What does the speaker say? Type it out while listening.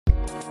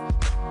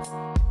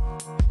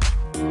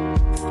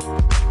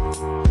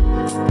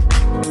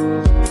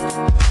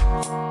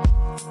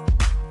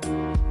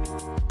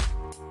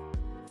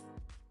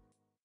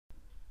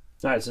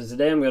Alright, so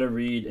today I'm going to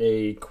read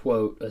a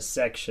quote, a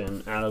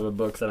section out of a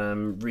book that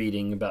I'm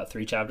reading, about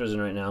 3 chapters in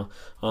right now.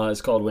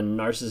 It's called When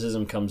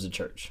Narcissism Comes to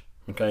Church.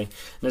 Okay, and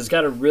it's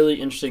got a really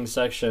interesting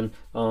section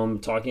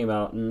talking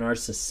about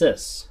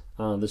Narcissists,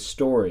 the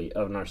story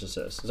of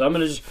Narcissists. So I'm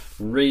going to just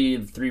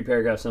read 3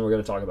 paragraphs and we're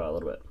going to talk about it a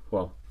little bit.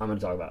 Well, I'm going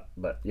to talk about it,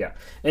 but yeah.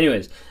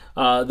 Anyways,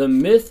 the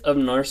myth of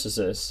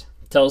Narcissus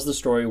tells the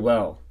story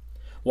well.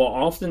 While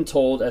often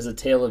told as a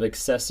tale of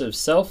excessive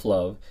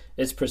self-love,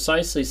 it's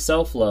precisely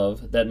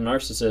self-love that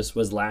Narcissus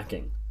was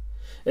lacking.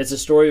 It's a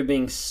story of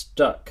being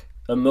stuck,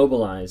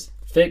 immobilized,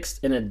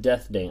 fixed in a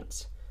death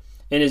dance.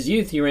 In his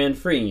youth he ran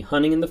free,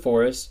 hunting in the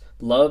forest,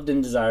 loved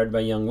and desired by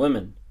young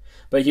women.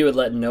 But he would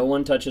let no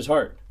one touch his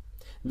heart.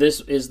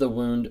 This is the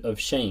wound of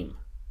shame.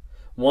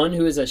 One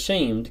who is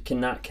ashamed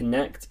cannot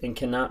connect and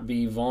cannot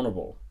be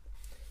vulnerable.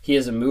 He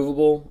is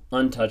immovable,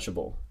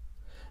 untouchable.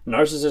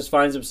 Narcissus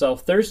finds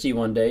himself thirsty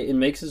one day and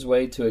makes his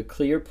way to a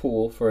clear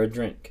pool for a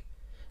drink.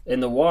 In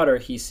the water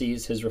he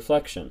sees his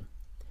reflection,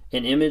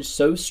 an image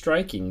so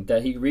striking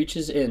that he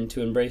reaches in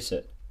to embrace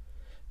it.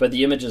 But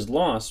the image is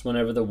lost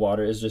whenever the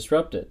water is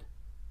disrupted,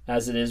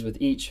 as it is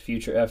with each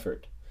future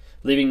effort,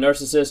 leaving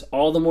Narcissus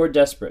all the more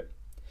desperate.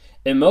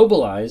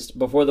 Immobilized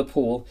before the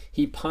pool,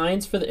 he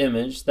pines for the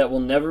image that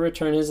will never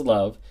return his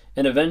love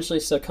and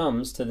eventually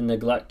succumbs to the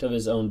neglect of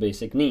his own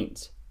basic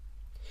needs.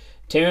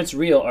 Terence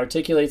Real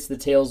articulates the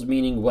tale's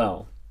meaning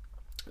well.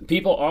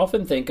 People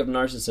often think of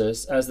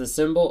Narcissus as the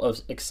symbol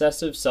of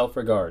excessive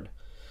self-regard,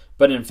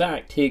 but in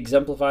fact he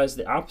exemplifies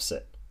the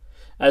opposite.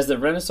 As the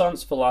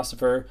Renaissance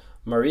philosopher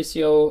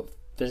Mauricio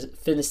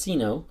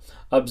Finicino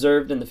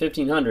observed in the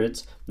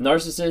 1500s,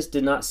 Narcissus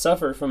did not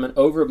suffer from an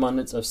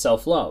overabundance of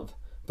self-love,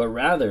 but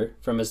rather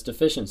from its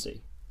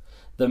deficiency.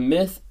 The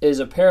myth is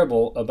a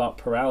parable about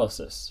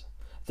paralysis.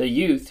 The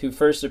youth who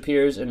first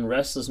appears in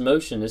restless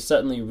motion is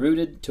suddenly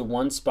rooted to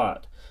one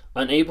spot,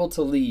 unable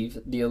to leave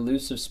the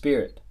elusive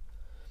spirit.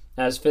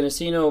 As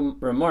Finicino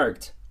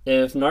remarked,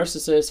 if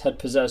Narcissus had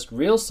possessed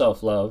real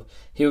self-love,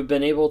 he would have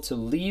been able to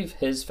leave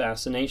his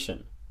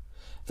fascination.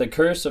 The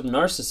curse of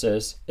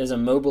Narcissus is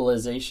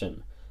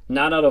immobilization,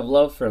 not out of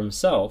love for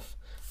himself,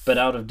 but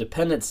out of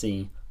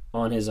dependency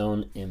on his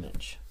own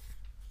image.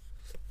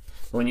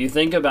 When you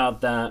think about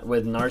that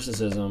with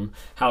narcissism,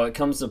 how it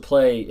comes to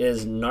play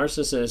is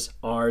narcissists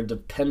are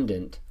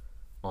dependent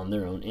on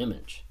their own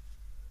image.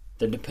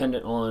 They're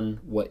dependent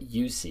on what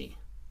you see.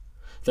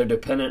 They're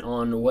dependent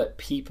on what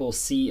people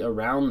see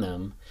around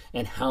them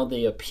and how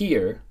they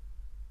appear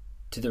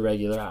to the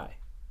regular eye,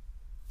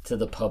 to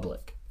the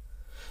public.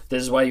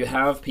 This is why you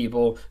have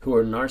people who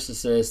are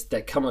narcissists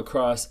that come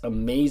across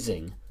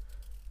amazing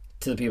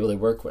to the people they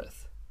work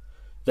with.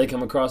 They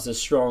come across as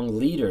strong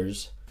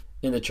leaders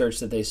in the church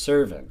that they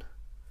serve in.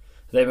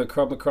 They have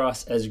come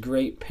across as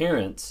great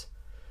parents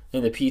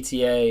in the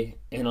PTA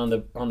and on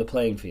the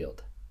playing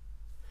field.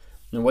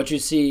 And what you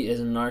see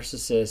is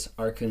narcissists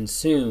are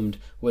consumed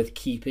with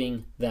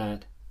keeping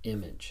that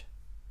image,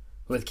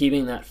 with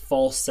keeping that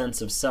false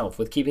sense of self,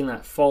 with keeping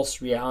that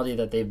false reality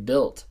that they've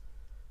built.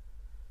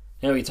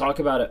 And we talk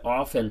about it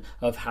often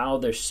of how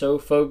they're so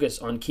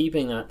focused on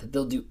keeping that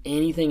they'll do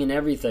anything and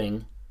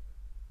everything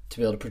to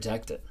be able to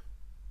protect it.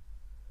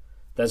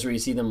 That's where you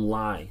see them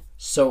lie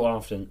so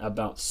often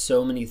about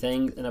so many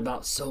things and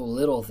about so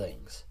little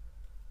things.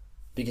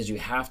 Because you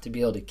have to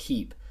be able to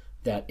keep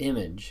that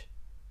image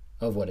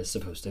of what it's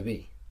supposed to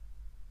be.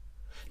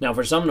 Now,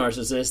 for some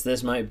narcissists,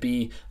 this might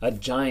be a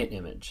giant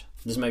image.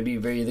 This might be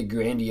the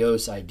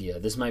grandiose idea.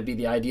 This might be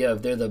the idea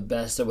of they're the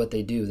best at what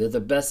they do. They're the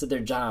best at their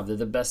job. They're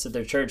the best at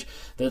their church.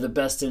 They're the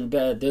best in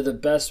bed. They're the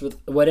best with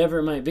whatever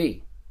it might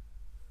be.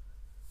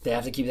 They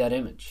have to keep that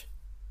image.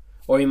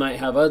 Or you might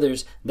have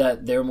others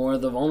that they're more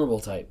the vulnerable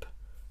type.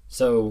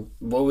 So,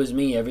 woe is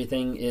me.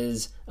 Everything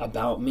is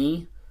about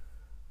me.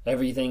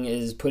 Everything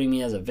is putting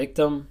me as a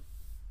victim.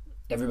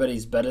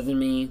 Everybody's better than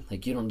me.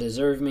 Like, you don't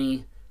deserve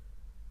me.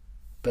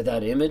 But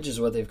that image is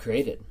what they've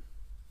created.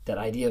 That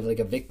idea of like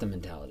a victim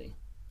mentality.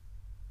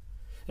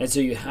 And so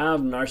you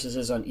have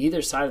narcissists on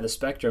either side of the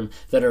spectrum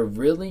that are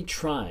really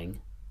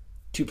trying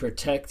to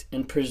protect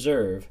and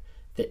preserve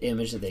the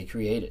image that they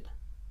created.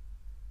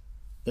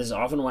 This is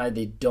often why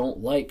they don't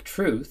like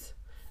truth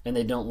and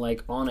they don't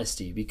like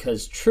honesty,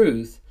 because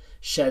truth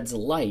sheds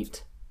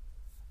light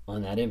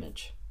on that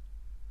image.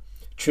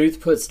 Truth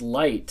puts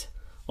light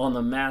on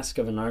the mask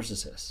of a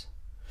narcissist.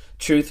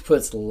 Truth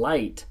puts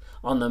light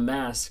on the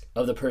mask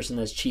of the person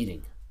that's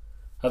cheating,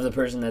 of the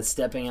person that's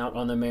stepping out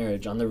on the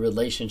marriage, on the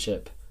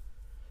relationship,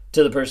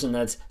 to the person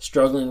that's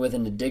struggling with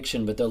an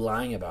addiction but they're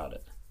lying about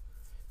it.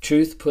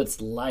 Truth puts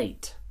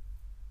light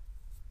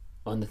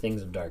on the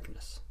things of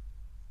darkness.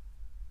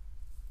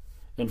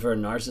 And for a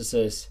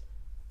narcissist,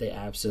 they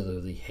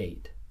absolutely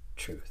hate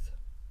truth.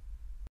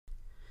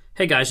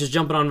 Hey guys, just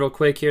jumping on real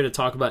quick here to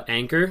talk about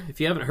Anchor. If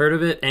you haven't heard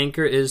of it,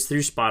 Anchor is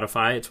through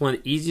Spotify. It's one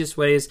of the easiest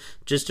ways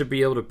just to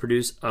be able to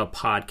produce a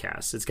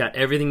podcast. It's got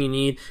everything you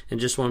need in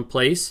just one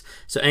place.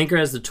 So Anchor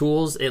has the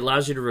tools. It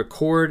allows you to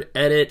record,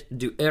 edit,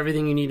 do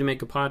everything you need to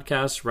make a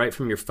podcast right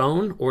from your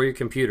phone or your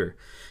computer.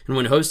 And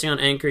when hosting on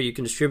Anchor, you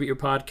can distribute your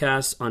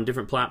podcasts on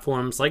different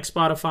platforms like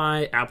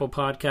Spotify, Apple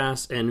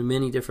Podcasts, and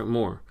many different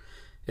more.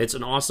 It's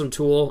an awesome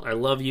tool. I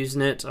love using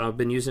it. I've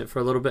been using it for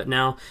a little bit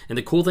now. And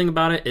the cool thing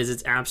about it is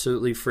it's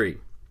absolutely free.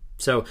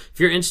 So if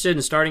you're interested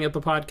in starting up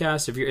a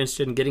podcast, if you're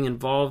interested in getting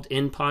involved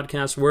in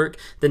podcast work,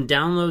 then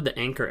download the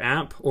Anchor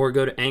app or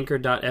go to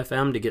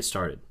anchor.fm to get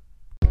started.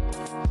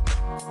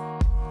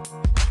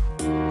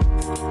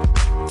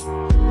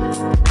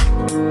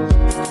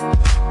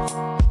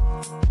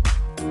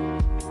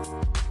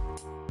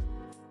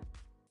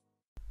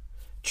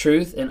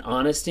 Truth and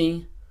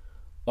honesty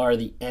are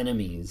the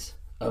enemies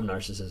of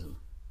narcissism.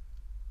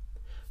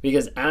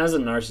 Because as a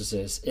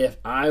narcissist, if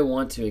I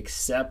want to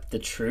accept the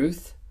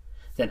truth,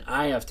 then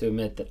I have to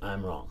admit that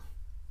I'm wrong.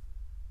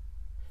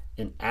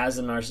 And as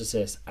a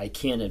narcissist, I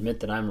can't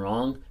admit that I'm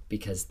wrong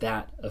because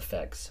that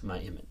affects my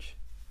image.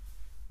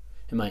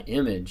 And my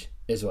image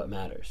is what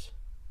matters.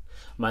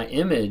 My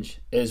image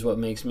is what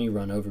makes me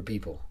run over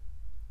people.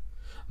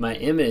 My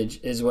image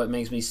is what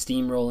makes me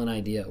steamroll an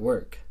idea at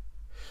work.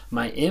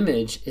 My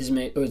image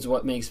is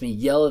what makes me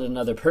yell at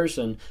another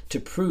person to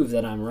prove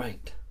that I'm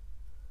right.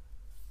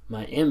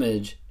 My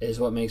image is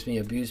what makes me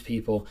abuse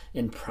people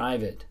in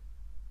private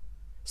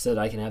so that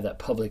I can have that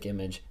public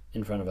image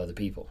in front of other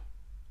people.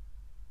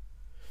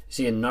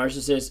 See, a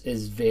narcissist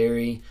is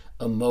very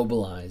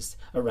immobilized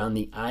around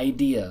the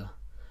idea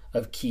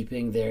of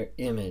keeping their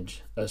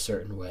image a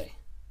certain way.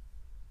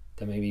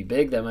 That may be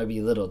big, that might be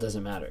little, it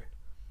doesn't matter.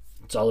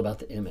 It's all about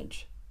the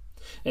image.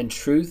 And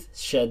truth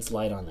sheds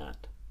light on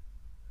that.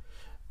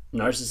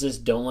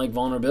 Narcissists don't like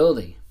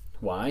vulnerability.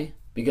 Why?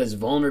 Because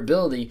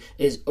vulnerability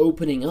is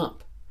opening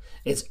up.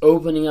 It's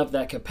opening up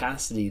that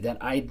capacity,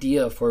 that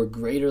idea for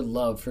greater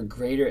love, for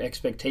greater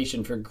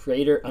expectation, for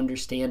greater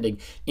understanding,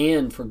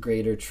 and for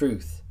greater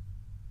truth.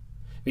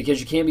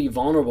 Because you can't be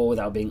vulnerable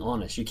without being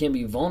honest. You can't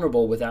be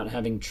vulnerable without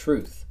having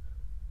truth.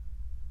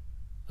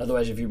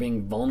 Otherwise, if you're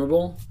being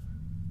vulnerable,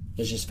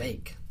 it's just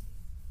fake.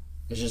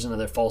 It's just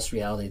another false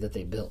reality that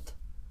they built.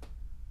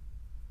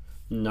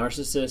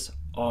 Narcissists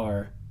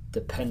are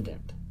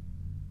dependent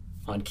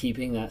on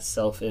keeping that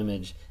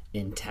self-image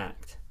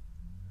intact.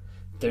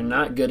 They're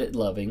not good at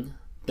loving.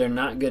 They're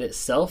not good at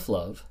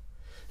self-love.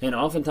 And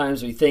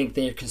oftentimes we think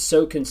they're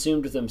so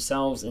consumed with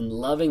themselves and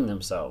loving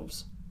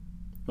themselves,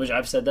 which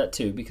I've said that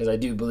too, because I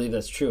do believe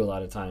that's true a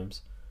lot of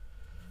times.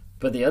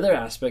 But the other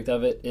aspect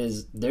of it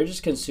is they're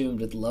just consumed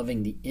with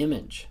loving the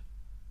image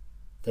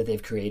that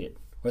they've created,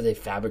 or they've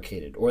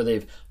fabricated, or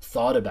they've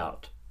thought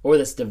about, or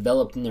that's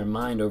developed in their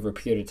mind over a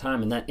period of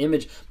time. And that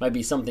image might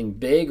be something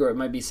big, or it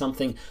might be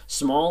something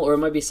small, or it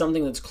might be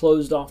something that's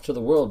closed off to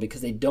the world because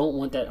they don't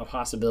want that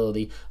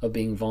possibility of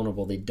being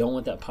vulnerable. They don't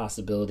want that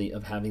possibility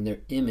of having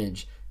their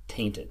image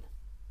tainted.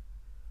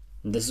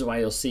 And this is why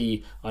you'll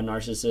see a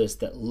narcissist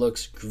that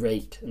looks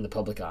great in the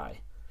public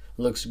eye,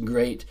 looks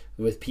great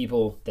with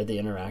people that they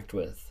interact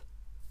with,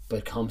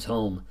 but comes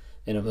home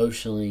and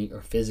emotionally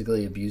or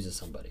physically abuses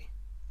somebody.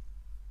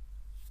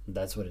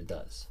 That's what it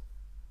does.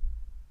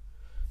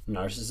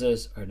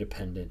 Narcissists are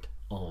dependent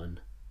on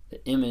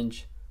the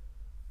image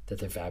that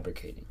they're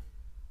fabricating.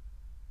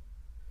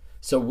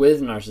 So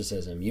with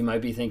narcissism, you might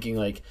be thinking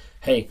like,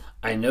 hey,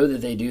 I know that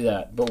they do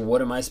that, but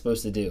what am I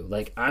supposed to do?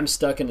 Like, I'm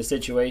stuck in a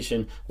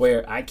situation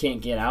where I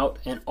can't get out,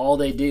 and all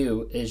they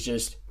do is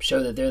just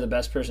show that they're the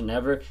best person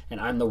ever,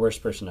 and I'm the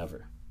worst person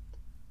ever.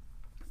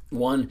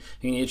 One,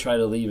 you need to try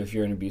to leave if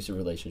you're in an abusive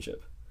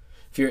relationship.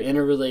 If you're in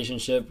a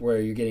relationship where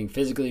you're getting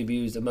physically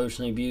abused,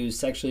 emotionally abused,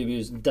 sexually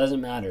abused, it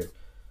doesn't matter.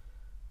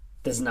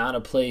 That's not a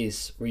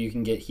place where you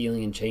can get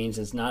healing and change.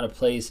 That's not a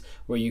place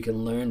where you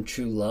can learn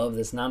true love.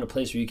 That's not a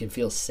place where you can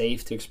feel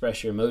safe to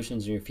express your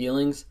emotions and your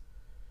feelings.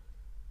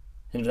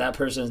 And if that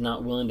person is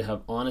not willing to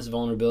have honest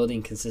vulnerability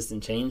and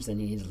consistent change, then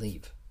you need to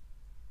leave.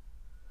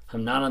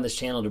 I'm not on this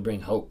channel to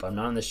bring hope. I'm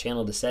not on this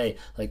channel to say,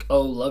 like,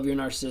 oh, love your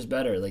narcissist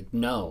better. Like,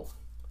 no.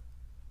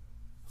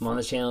 I'm on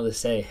this channel to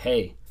say,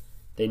 hey,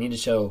 they need to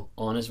show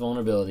honest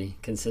vulnerability,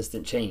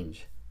 consistent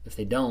change. If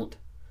they don't,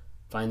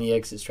 find the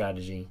exit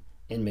strategy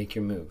and make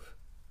your move.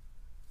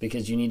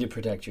 Because you need to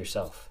protect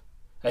yourself.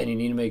 And you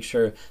need to make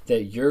sure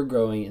that you're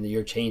growing and that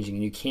you're changing,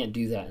 and you can't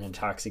do that in a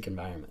toxic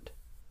environment.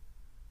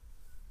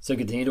 So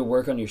continue to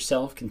work on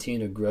yourself, continue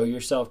to grow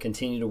yourself,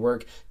 continue to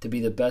work to be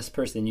the best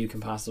person you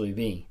can possibly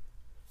be.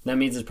 That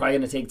means it's probably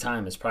going to take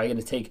time. It's probably going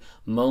to take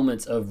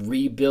moments of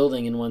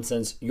rebuilding, in one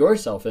sense, your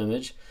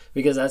self-image,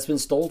 because that's been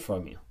stolen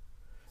from you.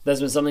 That's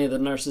been something that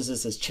the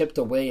narcissist has chipped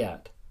away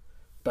at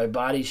by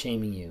body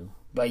shaming you,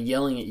 by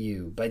yelling at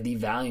you, by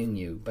devaluing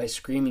you, by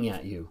screaming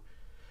at you.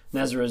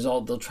 And as a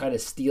result, they'll try to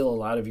steal a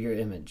lot of your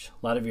image,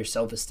 a lot of your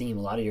self-esteem,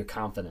 a lot of your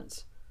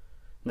confidence.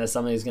 And that's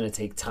something that's going to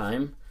take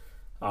time,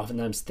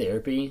 oftentimes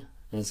therapy,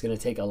 and it's going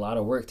to take a lot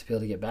of work to be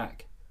able to get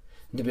back.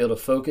 to be able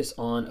to focus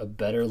on a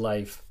better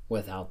life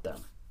without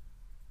them.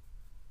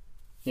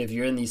 If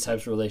you're in these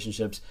types of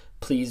relationships,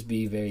 please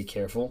be very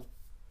careful.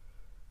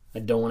 I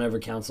don't want to ever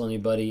counsel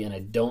anybody, and I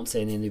don't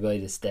say to anybody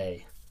to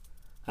stay.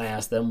 I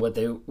ask them what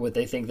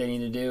they think they need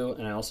to do,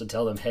 and I also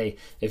tell them, hey,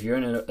 if you're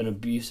in an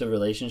abusive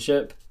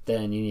relationship,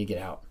 then you need to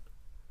get out.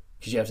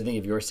 Because you have to think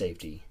of your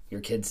safety,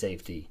 your kid's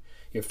safety,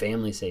 your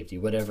family's safety,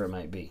 whatever it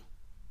might be.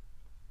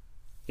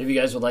 If you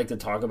guys would like to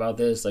talk about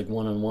this, like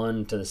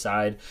one-on-one to the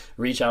side,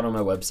 reach out on my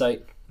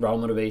website, Raw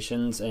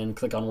Motivations, and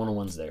click on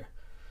one-on-ones there.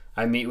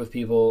 I meet with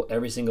people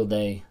every single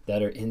day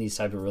that are in these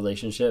type of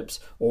relationships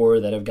or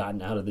that have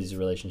gotten out of these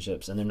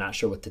relationships and they're not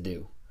sure what to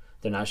do.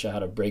 They're not sure how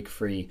to break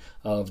free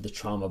of the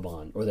trauma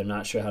bond, or they're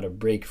not sure how to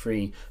break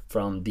free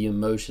from the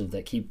emotions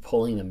that keep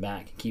pulling them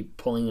back, keep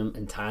pulling them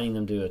and tying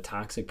them to a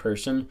toxic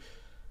person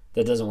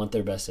that doesn't want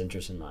their best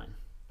interest in mind.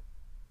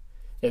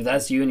 If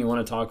that's you and you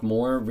want to talk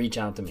more, reach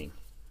out to me,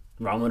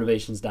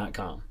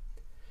 rawmotivations.com.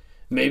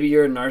 Maybe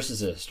you're a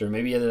narcissist, or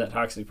maybe you're that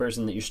toxic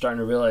person that you're starting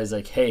to realize,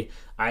 like, hey,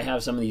 I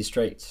have some of these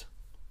traits.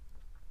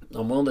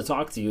 I'm willing to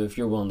talk to you if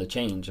you're willing to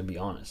change and be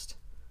honest.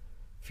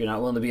 If you're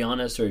not willing to be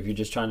honest, or if you're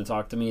just trying to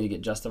talk to me to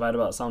get justified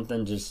about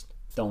something, just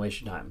don't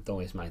waste your time. Don't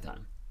waste my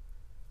time.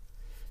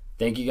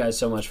 Thank you guys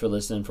so much for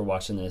listening, for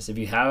watching this. If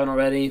you haven't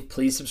already,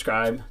 please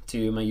subscribe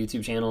to my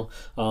YouTube channel.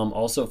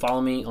 Also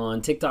follow me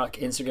on TikTok,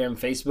 Instagram,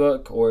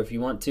 Facebook, or if you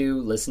want to,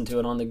 listen to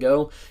it on the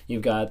go.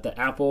 You've got the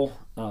Apple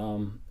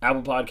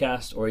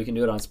Podcast, or you can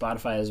do it on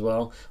Spotify as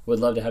well. Would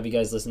love to have you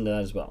guys listen to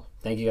that as well.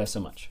 Thank you guys so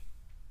much.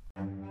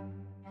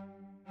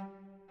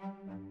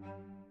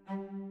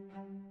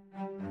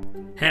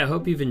 Hey, I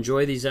hope you've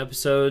enjoyed these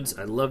episodes.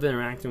 I love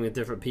interacting with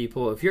different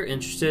people. If you're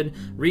interested,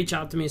 reach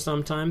out to me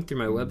sometime through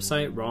my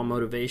website, Raw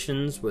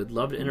Motivations. Would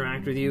love to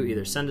interact with you.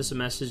 Either send us a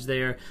message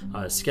there,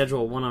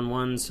 schedule a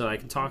one-on-one so I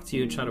can talk to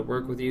you and try to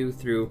work with you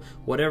through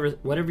whatever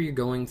you're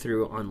going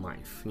through on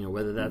life. You know,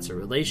 whether that's a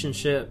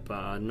relationship,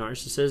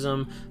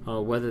 narcissism,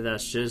 whether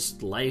that's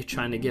just life,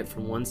 trying to get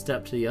from one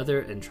step to the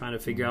other and trying to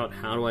figure out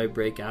how do I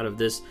break out of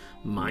this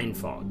mind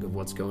fog of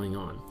what's going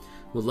on.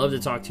 Would love to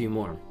talk to you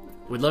more.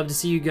 We'd love to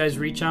see you guys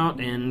reach out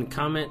and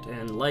comment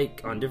and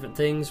like on different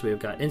things. We've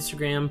got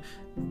Instagram,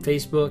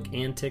 Facebook,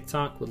 and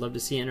TikTok. Would love to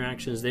see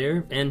interactions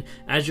there. And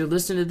as you're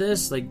listening to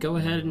this, like, go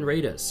ahead and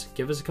rate us.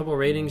 Give us a couple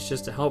ratings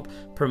just to help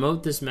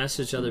promote this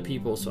message to other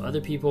people so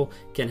other people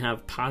can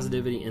have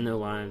positivity in their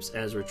lives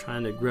as we're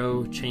trying to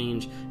grow,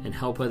 change, and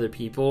help other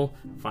people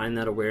find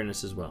that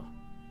awareness as well.